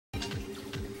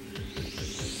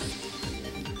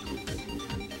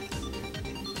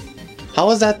How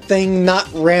has that thing not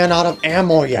ran out of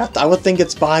ammo yet? I would think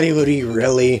its body would be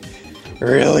really,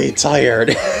 really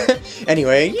tired.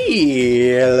 Anyway,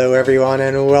 hello everyone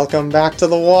and welcome back to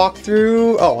the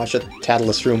walkthrough. Oh, I should tattle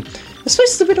this room. This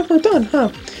place is a bit overdone, huh?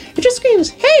 It just screams,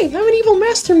 hey, I'm an evil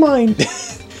mastermind!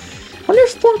 Wonder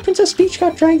if poor Princess Peach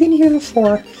got dragged in here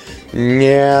before.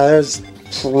 Yeah, there's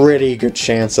pretty good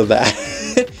chance of that.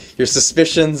 Your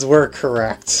suspicions were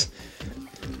correct.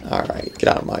 Alright, get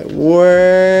out of my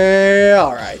way.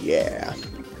 Alright, yeah.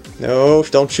 No,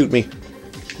 don't shoot me.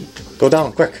 Go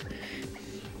down, quick.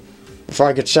 Before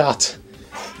I get shot.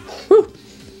 Woo!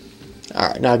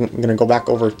 Alright, now I'm gonna go back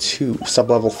over to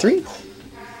sub-level 3.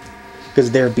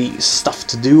 Because there be stuff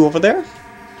to do over there.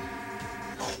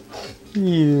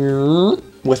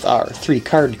 With our 3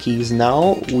 card keys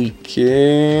now, we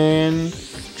can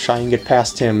try and get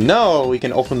past him. No, we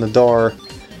can open the door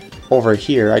over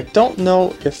here. I don't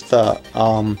know if the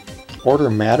order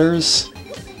matters.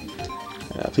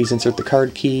 Please insert the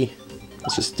card key.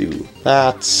 Let's just do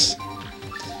that,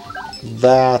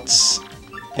 that,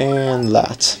 and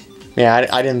that. Yeah,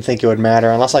 I didn't think it would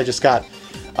matter unless I just got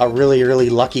a really, really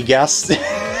lucky guess,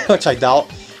 which I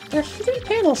doubt. There are 3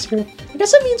 panels here. I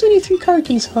guess that means we need 3 card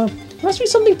keys, huh? There must be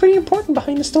something pretty important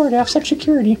behind this door to have such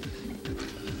security.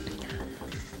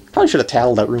 Probably should have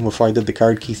tattled that room before I did the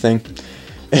card key thing.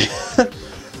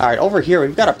 Alright, over here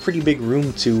we've got a pretty big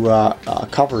room to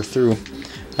cover through.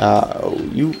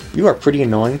 You are pretty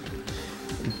annoying.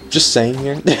 Just saying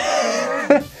here.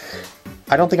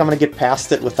 I don't think I'm going to get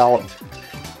past it without...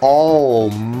 Oh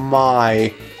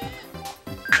my...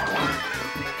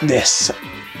 This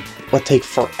would take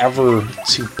forever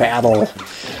to battle.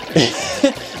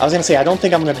 I was gonna say, I don't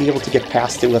think I'm gonna be able to get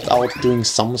past it without doing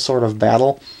some sort of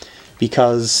battle,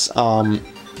 because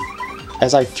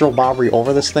as I throw Bobbery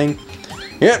over this thing,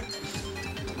 yeah,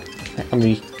 I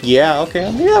mean, yeah,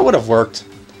 okay, maybe that would have worked.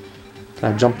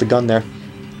 I jumped the gun there.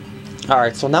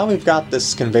 Alright, so now we've got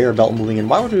this conveyor belt moving, and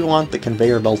why would we want the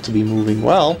conveyor belt to be moving?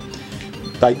 Well,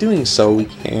 by doing so, we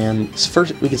can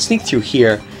sneak through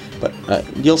here. But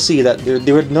you'll see that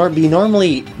there would be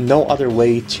normally no other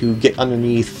way to get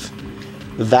underneath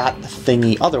that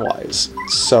thingy otherwise.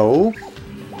 So,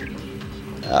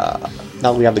 now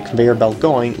that we have the conveyor belt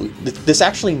going, this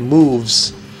actually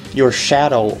moves your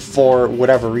shadow for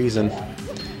whatever reason.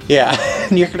 Yeah,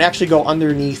 and you can actually go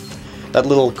underneath that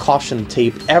little caution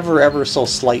tape ever so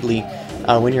slightly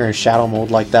when you're in shadow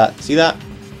mode like that. See that?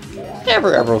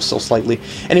 Ever so slightly.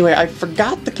 Anyway, I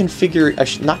forgot the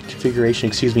configuration,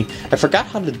 excuse me. I forgot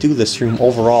how to do this room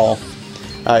overall.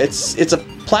 It's a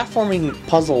platforming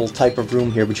puzzle type of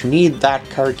room here, but you need that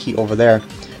card key over there.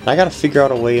 And I gotta figure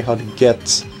out a way how to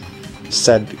get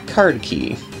said card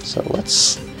key. So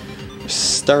let's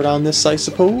start on this, I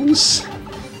suppose.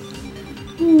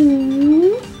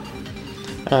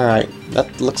 Alright,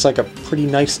 that looks like a pretty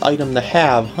nice item to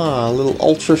have, huh? A little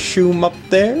ultra shoom up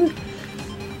there.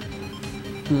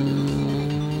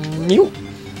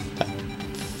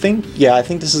 I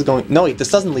think this is going... No, wait, this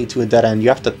doesn't lead to a dead end. You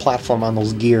have to platform on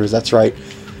those gears, that's right.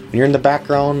 When you're in the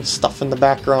background, stuff in the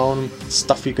background,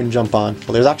 stuff you can jump on.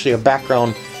 Well, there's actually a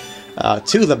background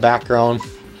to the background.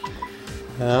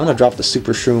 I'm gonna drop the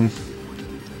Super Shroom.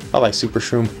 Bye-bye, Super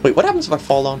Shroom. Wait, what happens if I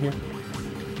fall down here?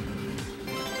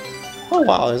 Oh,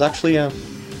 wow, there's actually a...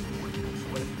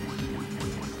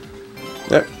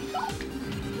 There.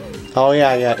 Oh,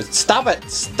 yeah. Stop it!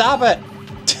 Stop it!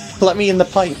 Let me in the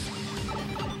pipe.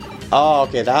 Oh,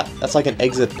 okay, that's like an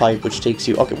exit pipe which takes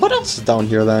you... Okay, what else is down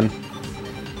here then?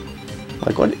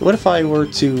 Like, what if I were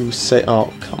to say...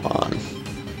 Oh, come on.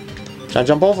 Can I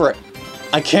jump over it?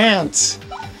 I can't!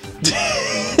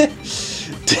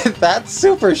 That's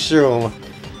Super Shroom!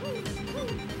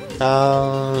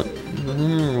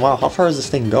 Wow, how far does this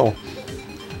thing go?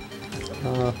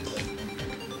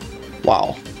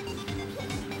 Wow.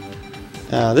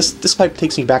 This pipe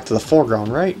takes me back to the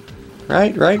foreground, right? Right?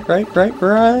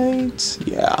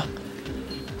 Yeah.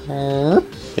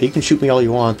 You can shoot me all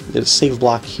you want. There's a save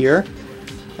block here.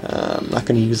 I'm not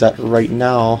going to use that right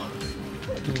now.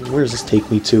 Where does this take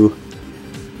me to?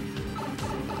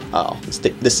 Oh,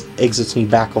 this exits me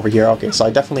back over here. Okay, so I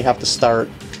definitely have to start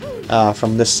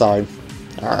from this side.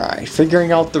 Alright,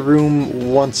 figuring out the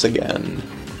room once again.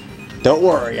 Don't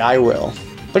worry, I will.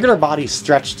 Look at her body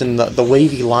stretched in the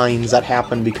wavy lines that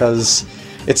happen because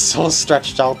it's so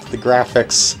stretched out that the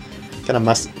graphics kind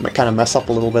of mess up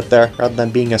a little bit there, rather than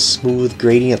being a smooth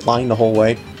gradient line the whole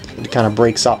way. It kind of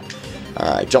breaks up.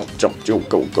 Alright, jump, go.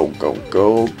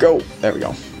 There we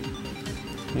go.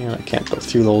 Man, I can't go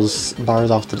through those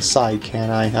bars off to the side, can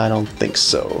I? I don't think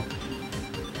so.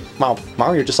 Wow,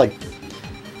 Mario just like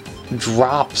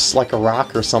drops like a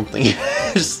rock or something.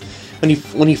 Just,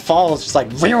 when he falls, just like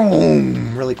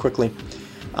vroom, really quickly.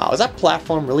 Is that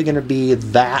platform really going to be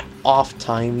that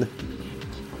off-timed?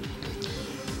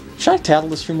 Should I tattle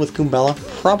this room with Goombella?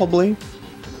 Probably.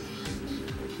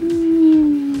 I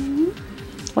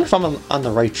wonder if I'm on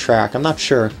the right track. I'm not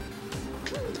sure.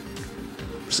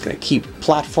 I'm just going to keep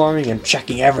platforming and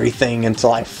checking everything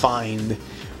until I find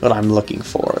what I'm looking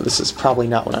for. This is probably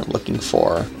not what I'm looking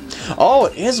for. Oh,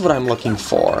 it is what I'm looking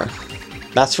for.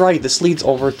 That's right, this leads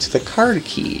over to the card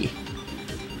key.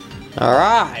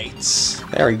 Alright,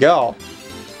 there we go.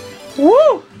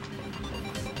 Woo!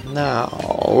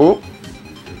 Now,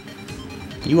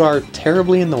 you are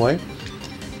terribly in the way.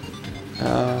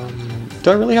 Do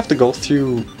I really have to go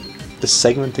through the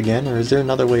segment again, or is there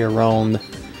another way around?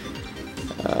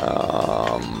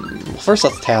 First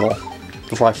let's tattle,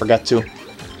 before I forget to.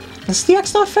 It's the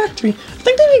X-naut factory. I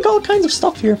think they make all kinds of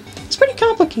stuff here. It's pretty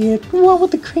complicated. Well, with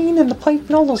the crane and the pipe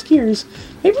and all those gears.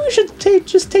 Maybe we should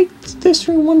just take this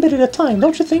room one bit at a time,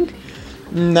 don't you think?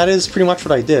 That is pretty much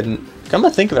what I did. And come to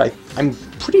think of it, I'm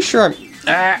pretty sure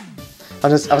I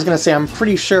was gonna say I'm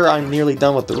pretty sure I'm nearly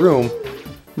done with the room,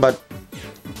 but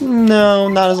no,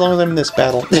 not as long as I'm in this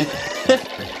battle.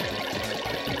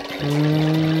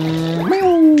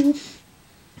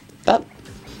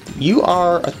 You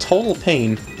are a total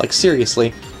pain. Like,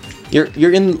 seriously.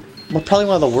 You're in probably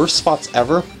one of the worst spots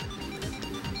ever.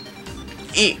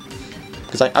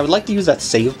 Because I would like to use that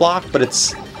save block, but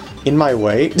it's in my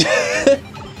way.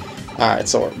 Alright,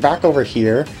 so we're back over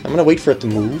here. I'm gonna wait for it to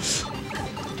move.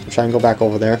 I'll try and go back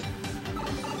over there.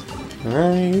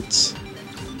 Alright.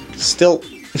 Still...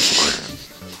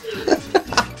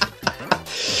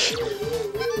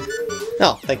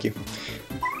 Oh, thank you.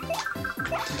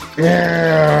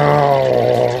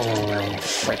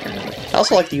 I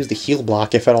also like to use the heal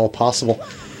block if at all possible.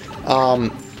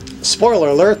 Spoiler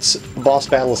alerts, boss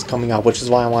battle is coming up, which is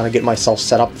why I want to get myself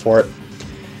set up for it.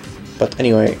 But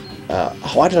anyway,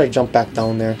 why did I jump back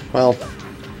down there? Well,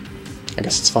 I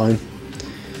guess it's fine.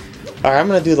 Alright, I'm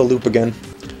going to do the loop again.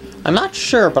 I'm not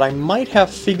sure, but I might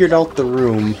have figured out the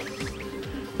room.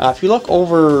 If you look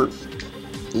over,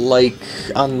 like,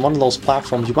 on one of those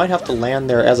platforms, you might have to land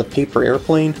there as a paper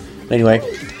airplane. Anyway,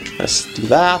 let's do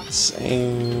that,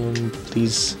 and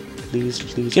please.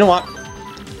 You know what?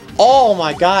 Oh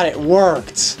my god, it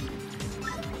worked!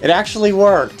 It actually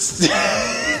worked!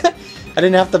 I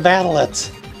didn't have to battle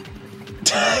it.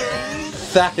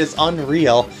 That is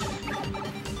unreal.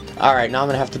 Alright, now I'm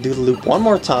gonna have to do the loop one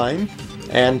more time,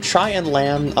 and try and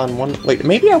land on one... Wait,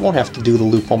 maybe I won't have to do the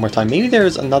loop one more time. Maybe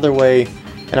there's another way,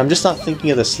 and I'm just not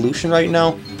thinking of the solution right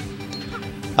now.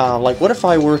 Like, what if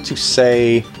I were to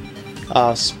say...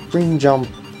 spring jump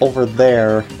over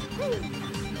there.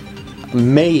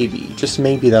 Maybe, just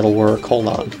maybe that'll work. Hold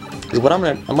on. Because what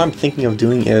I'm thinking of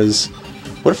doing is,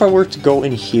 what if I were to go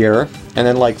in here and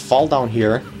then like fall down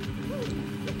here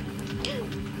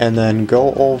and then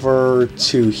go over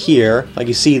to here? Like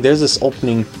you see, there's this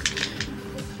opening.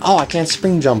 Oh, I can't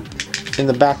spring jump in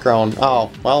the background. Oh,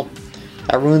 well,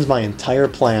 that ruins my entire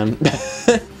plan.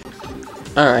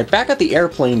 Alright, back at the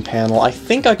airplane panel, I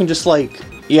think I can just like,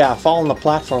 yeah, fall on the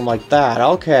platform like that.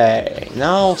 Okay,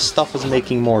 now stuff is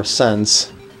making more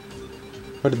sense.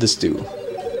 What did this do?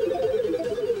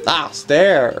 Ah,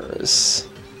 stairs!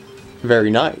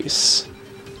 Very nice.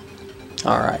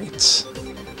 Alright.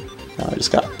 Now I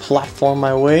just gotta platform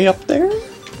my way up there?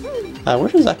 Where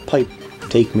does that pipe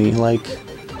take me? Like,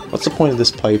 what's the point of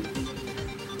this pipe?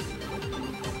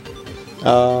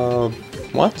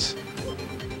 What?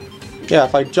 Yeah,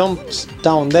 if I jumped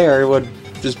down there, it would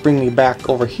just bring me back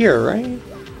over here, right?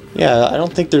 Yeah, I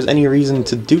don't think there's any reason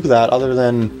to do that other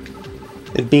than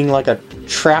it being like a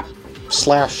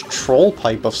trap/troll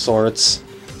pipe of sorts.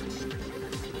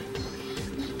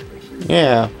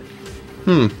 Yeah.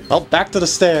 Well, back to the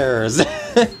stairs.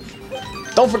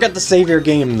 Don't forget to save your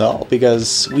game, though,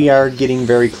 because we are getting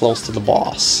very close to the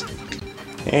boss.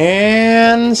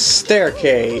 And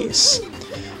staircase.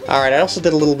 Alright, I also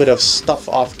did a little bit of stuff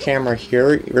off camera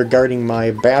here regarding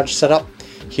my badge setup.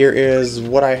 Here is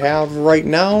what I have right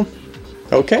now.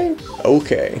 Okay?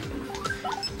 Okay.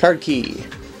 Card key.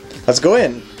 Let's go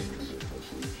in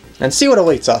and see what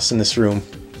awaits us in this room.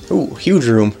 Ooh, huge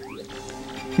room.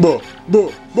 I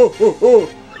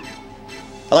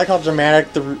like how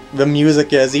dramatic the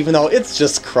music is, even though it's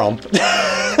just crump.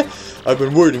 I've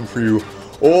been waiting for you.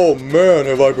 Oh man,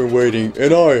 have I been waiting,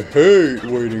 and I hate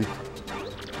waiting.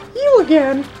 You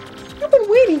again? You've been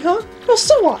waiting, huh? Well,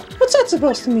 so what? What's that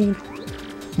supposed to mean?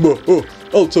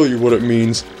 I'll tell you what it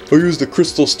means. I used the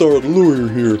crystal star to lure you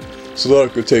here. so that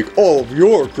I could take all of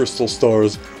your crystal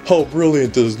stars. How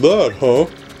brilliant is that, huh?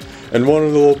 And one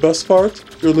of the little best parts?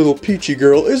 Your little Peachy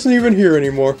girl isn't even here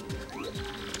anymore.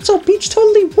 So Peach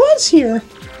totally was here.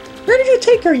 Where did you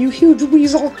take her, you huge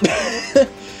weasel?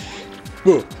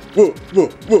 Whoa, whoa, whoa,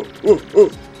 whoa, whoa, whoa.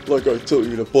 Like I tell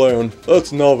you to plan.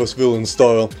 That's novice villain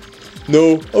style.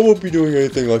 No, I won't be doing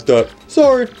anything like that.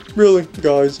 Sorry, really,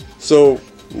 guys. So,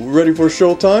 ready for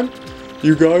showtime?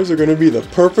 You guys are gonna be the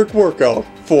perfect workout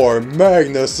for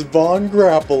Magnus Von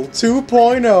Grapple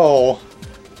 2.0.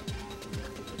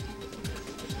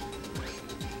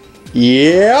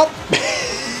 Yep!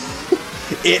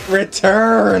 It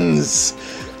returns!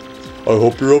 I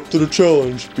hope you're up to the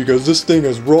challenge, because this thing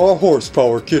has raw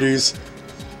horsepower, kiddies.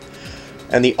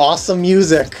 And the awesome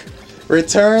music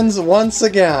returns once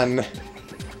again.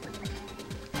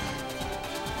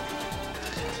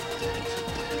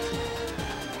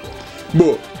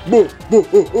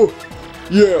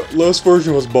 Yeah, last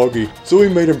version was buggy, so we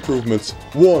made improvements.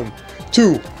 1,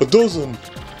 2, a dozen.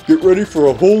 Get ready for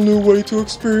a whole new way to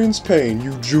experience pain,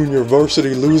 you junior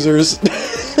varsity losers.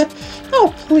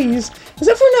 Oh please, as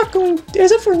if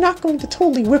we're not going to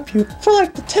totally whip you for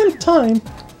like the 10th time.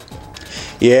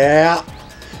 Yeah,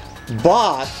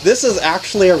 but this is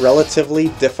actually a relatively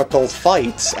difficult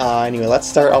fight. Anyway, let's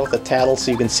start out with the tattle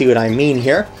so you can see what I mean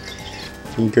here.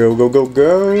 Go, go, go,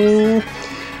 go.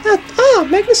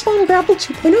 Magnus Von Grapple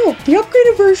 2.0, the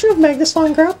upgraded version of Magnus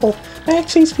Von Grapple.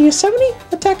 Max HP is 70,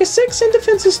 attack is 6, and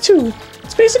defense is 2.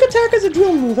 Its basic attack is a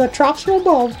drill move that drops from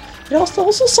above. It also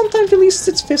sometimes releases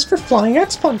its fist for flying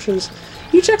X-punches.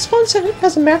 Each X-punch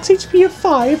has a max HP of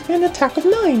 5, and an attack of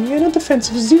 9, and a defense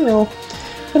of 0.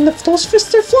 When those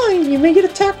fists are flying, you may get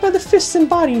attacked by the fists and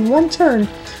body in one turn.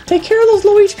 Take care of those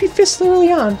low HP fists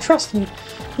early on, trust me.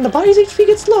 When the body's HP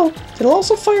gets low, it'll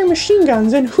also fire machine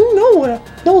guns, and who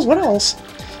knows what else.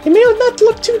 It may not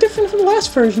look too different from the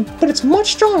last version, but it's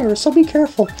much stronger, so be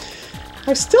careful.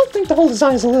 I still think the whole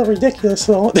design is a little ridiculous,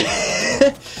 though.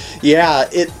 Yeah,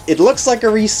 it looks like a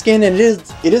reskin, and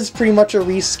it is pretty much a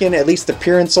reskin, at least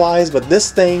appearance-wise, but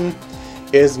this thing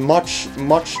is much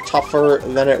tougher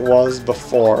than it was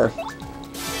before.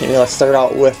 Maybe let's start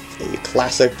out with a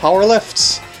classic power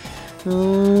lift.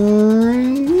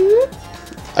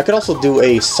 I could also do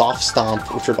a soft stomp,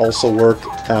 which would also work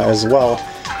as well.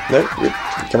 Nope,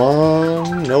 come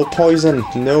on, no poison,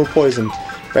 no poison.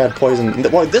 Bad poison.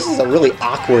 Boy, this is a really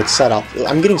awkward setup.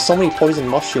 I'm getting so many poison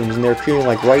mushrooms and they're appearing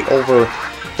like right over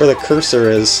where the cursor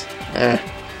is.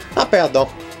 Not bad though.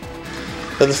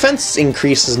 The defense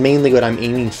increase is mainly what I'm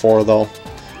aiming for though.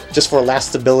 Just for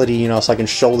lastability, you know, so I can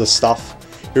show this stuff.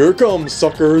 Here it comes,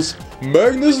 suckers!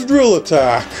 Magnus Drill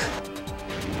Attack!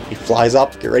 He flies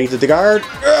up, get ready to guard.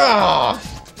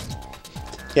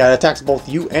 Yeah, it attacks both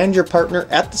you and your partner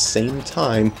at the same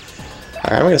time.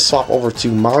 Alright, I'm going to swap over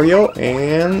to Mario,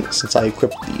 and since I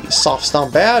equipped the Soft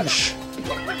Stomp badge,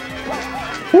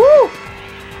 woo!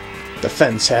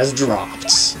 Defense has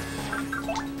dropped.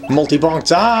 Multi-bonk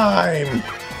time!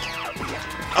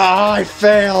 I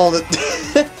failed!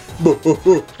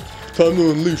 Time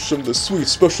to unleash some of the sweet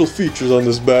special features on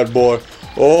this bad boy.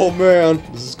 Oh man,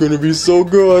 this is going to be so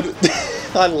good!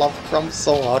 I love Crump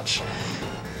so much.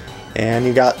 And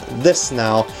you got this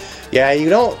now. Yeah, you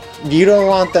don't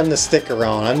want them to stick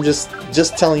around. I'm just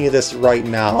telling you this right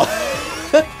now.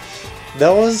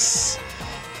 Those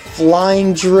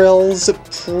flying drills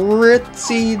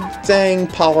pretty dang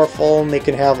powerful, and they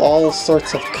can have all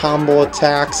sorts of combo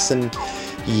attacks, and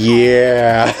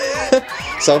yeah.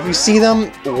 So if you see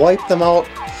them, wipe them out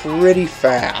pretty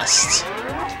fast.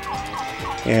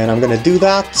 And I'm gonna do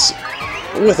that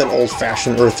with an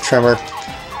old-fashioned Earth Tremor.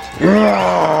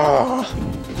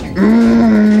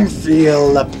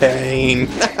 Feel the pain.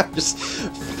 Just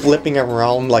flipping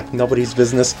around like nobody's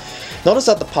business. Notice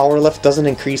that the power lift doesn't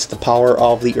increase the power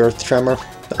of the Earth Tremor.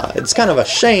 It's kind of a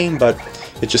shame, but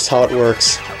it's just how it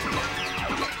works.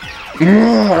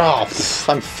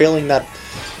 I'm feeling that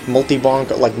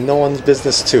multi-bonk like no one's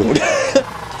business too.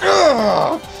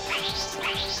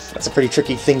 That's a pretty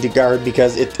tricky thing to guard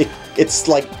because it's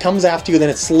like comes after you, then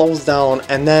it slows down,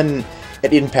 and then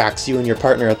it impacts you and your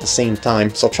partner at the same time.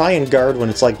 So try and guard when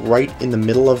it's like right in the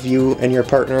middle of you and your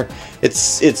partner.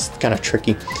 It's kind of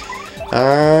tricky.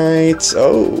 Alright,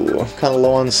 oh, kind of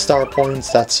low on star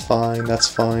points. That's fine, that's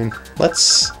fine.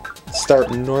 Let's start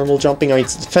normal jumping. I mean,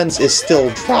 its defense is still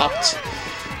dropped,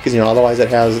 because, you know, otherwise it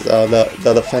has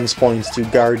the defense points to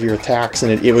guard your attacks,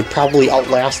 and it would probably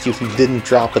outlast you if you didn't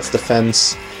drop its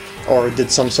defense, or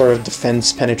did some sort of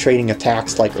defense-penetrating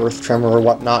attacks like Earth Tremor or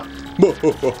whatnot.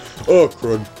 Oh,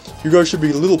 crud. You guys should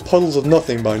be little puddles of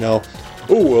nothing by now.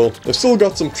 Oh well, I still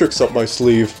got some tricks up my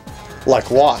sleeve. Like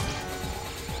what?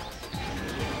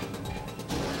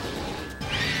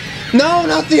 No,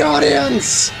 not the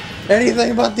audience!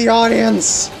 Anything but the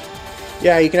audience!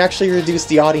 Yeah, you can actually reduce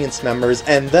the audience members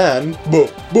and then...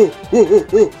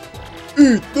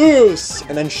 eat this!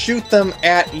 And then shoot them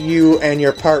at you and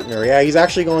your partner. Yeah, he's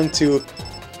actually going to...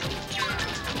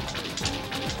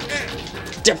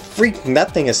 Freaking,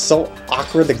 that thing is so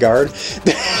awkward to guard.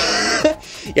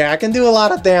 Yeah, I can do a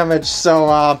lot of damage,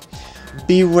 so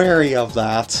be wary of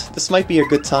that. This might be a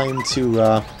good time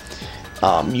to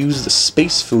use the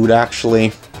space food,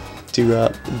 actually,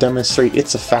 to demonstrate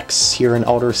its effects here in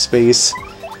outer space.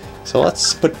 So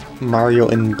let's put Mario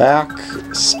in back.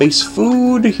 Space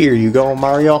food, here you go,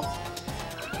 Mario.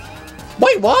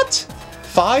 Wait, what?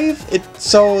 5?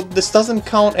 So this doesn't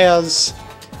count as...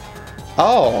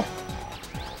 Oh.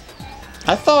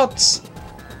 I thought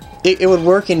it would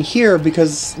work in here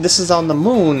because this is on the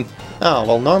moon. Oh,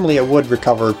 well, normally it would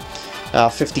recover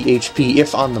 50 HP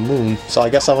if on the moon, so I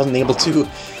guess I wasn't able to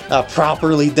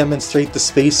properly demonstrate the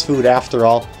space food after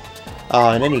all.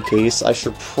 In any case, I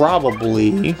should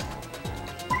probably...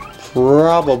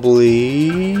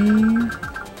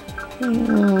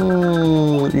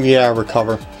 yeah,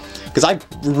 recover. Because I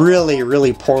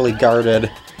really poorly guarded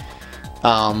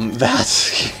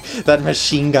that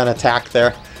machine gun attack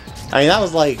there. I mean, that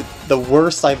was like the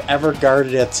worst I've ever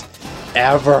guarded it,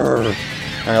 ever.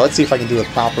 Alright, let's see if I can do it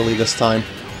properly this time.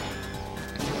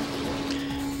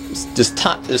 Just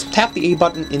tap the A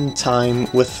button in time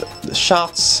with the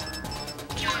shots.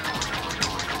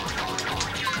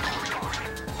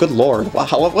 Good lord,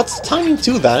 wow, what's timing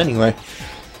to that anyway?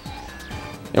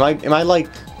 Am I like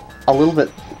a little bit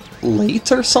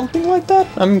late or something like that?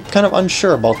 I'm kind of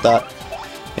unsure about that.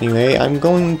 Anyway, I'm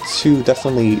going to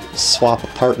definitely swap a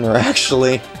partner,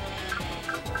 actually.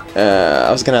 I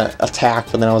was gonna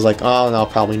attack, but then I was like, oh no,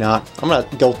 probably not. I'm gonna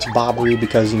go to Bobbery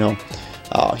because, you know,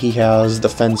 he has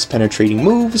defense-penetrating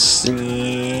moves.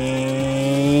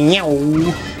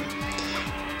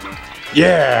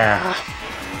 Yeah!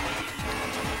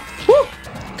 Woo!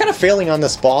 I'm kind of failing on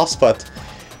this boss, but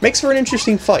makes for an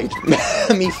interesting fight.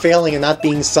 Me failing and not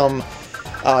being some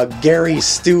Gary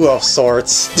Stew of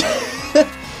sorts.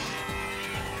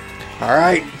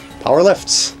 Alright, power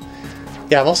lifts.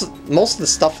 Yeah, most of the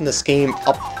stuff in this game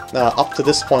up to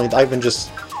this point, I've been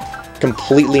just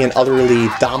completely and utterly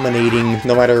dominating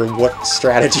no matter what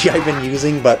strategy I've been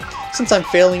using, but since I'm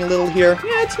failing a little here,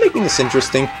 yeah, it's making this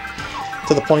interesting.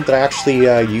 To the point that I actually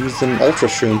used an Ultra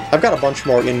Shroom. I've got a bunch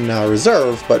more in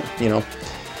reserve, but, you know.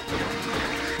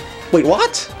 Wait,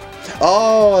 what?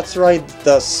 Oh, that's right,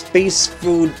 the space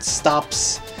food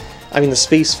stops... I mean, the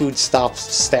space food stops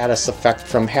status effect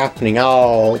from happening.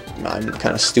 Oh, I'm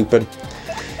kind of stupid.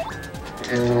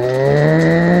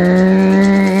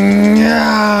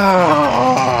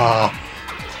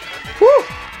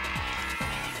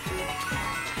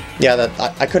 Yeah, that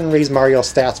I couldn't raise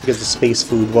Mario's stats because the space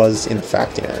food was in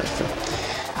effect.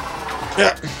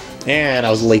 Yeah. And I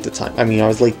was late to time. I mean, I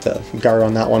was late to guard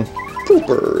on that one.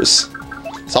 Poopers.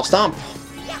 Self stomp.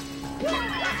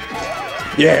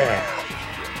 Yeah.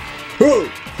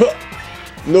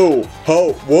 No,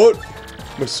 how? What?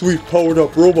 My sweet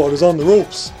powered-up robot is on the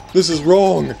ropes. This is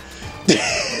wrong.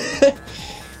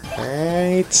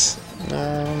 Alright.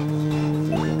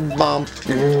 Bomb.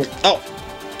 Oh!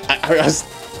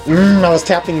 I was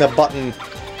tapping the button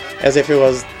as if it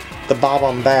was the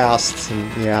Bob-Omb-Bast.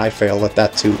 And yeah, I failed at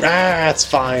that too. Ah, it's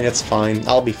fine, it's fine.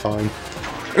 I'll be fine.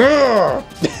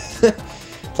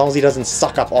 As long as he doesn't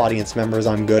suck up audience members,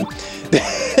 I'm good.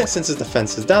 Since his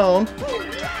defense is down,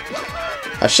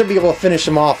 I should be able to finish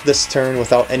him off this turn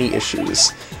without any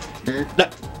issues.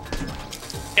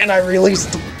 And I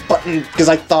released the button because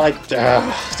I thought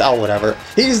oh, whatever.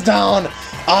 He's down!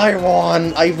 I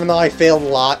won! Even though I failed a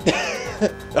lot.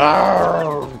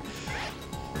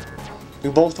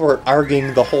 We both were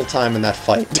arguing the whole time in that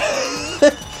fight.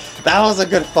 That was a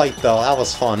good fight, though. That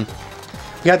was fun.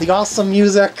 We had the awesome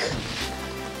music.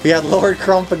 We had Lord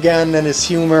Crump again and his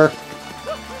humor.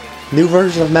 New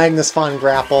version of Magnus Von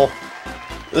Grapple.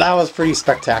 That was pretty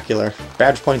spectacular.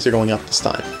 Badge points are going up this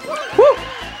time. Woo!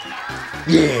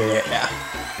 Yeah!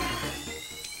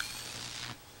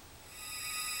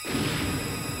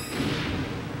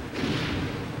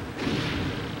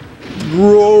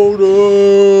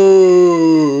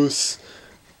 Grotus!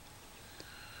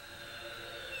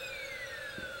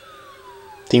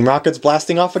 Team Rocket's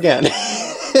blasting off again.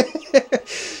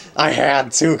 I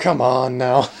had to, come on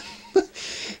now.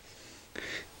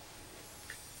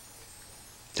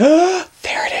 There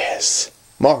it is!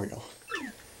 Mario.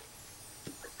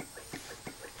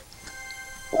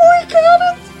 We got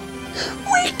it!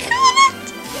 We got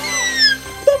it!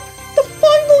 The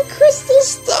final crystal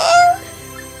star!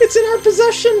 It's in our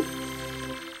possession!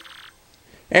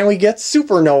 And we get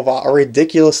Supernova, a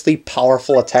ridiculously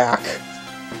powerful attack.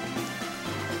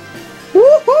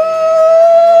 Woohoo!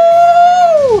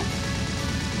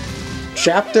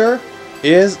 Chapter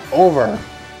is over.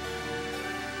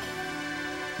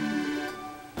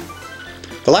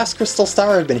 The last crystal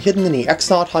star had been hidden in the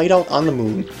X-naut hideout on the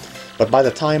moon, but by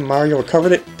the time Mario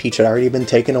recovered it, Peach had already been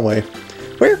taken away.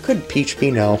 Where could Peach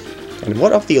be now? And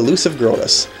what of the elusive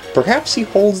Grotus? Perhaps he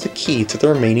holds the key to the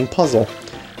remaining puzzle.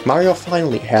 Mario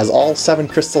finally has all 7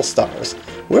 crystal stars.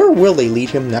 Where will they lead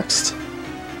him next?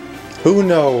 Who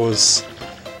knows?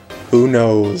 Who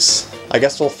knows? I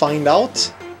guess we'll find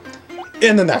out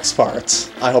in the next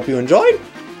part. I hope you enjoyed,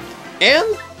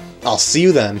 and I'll see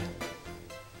you then.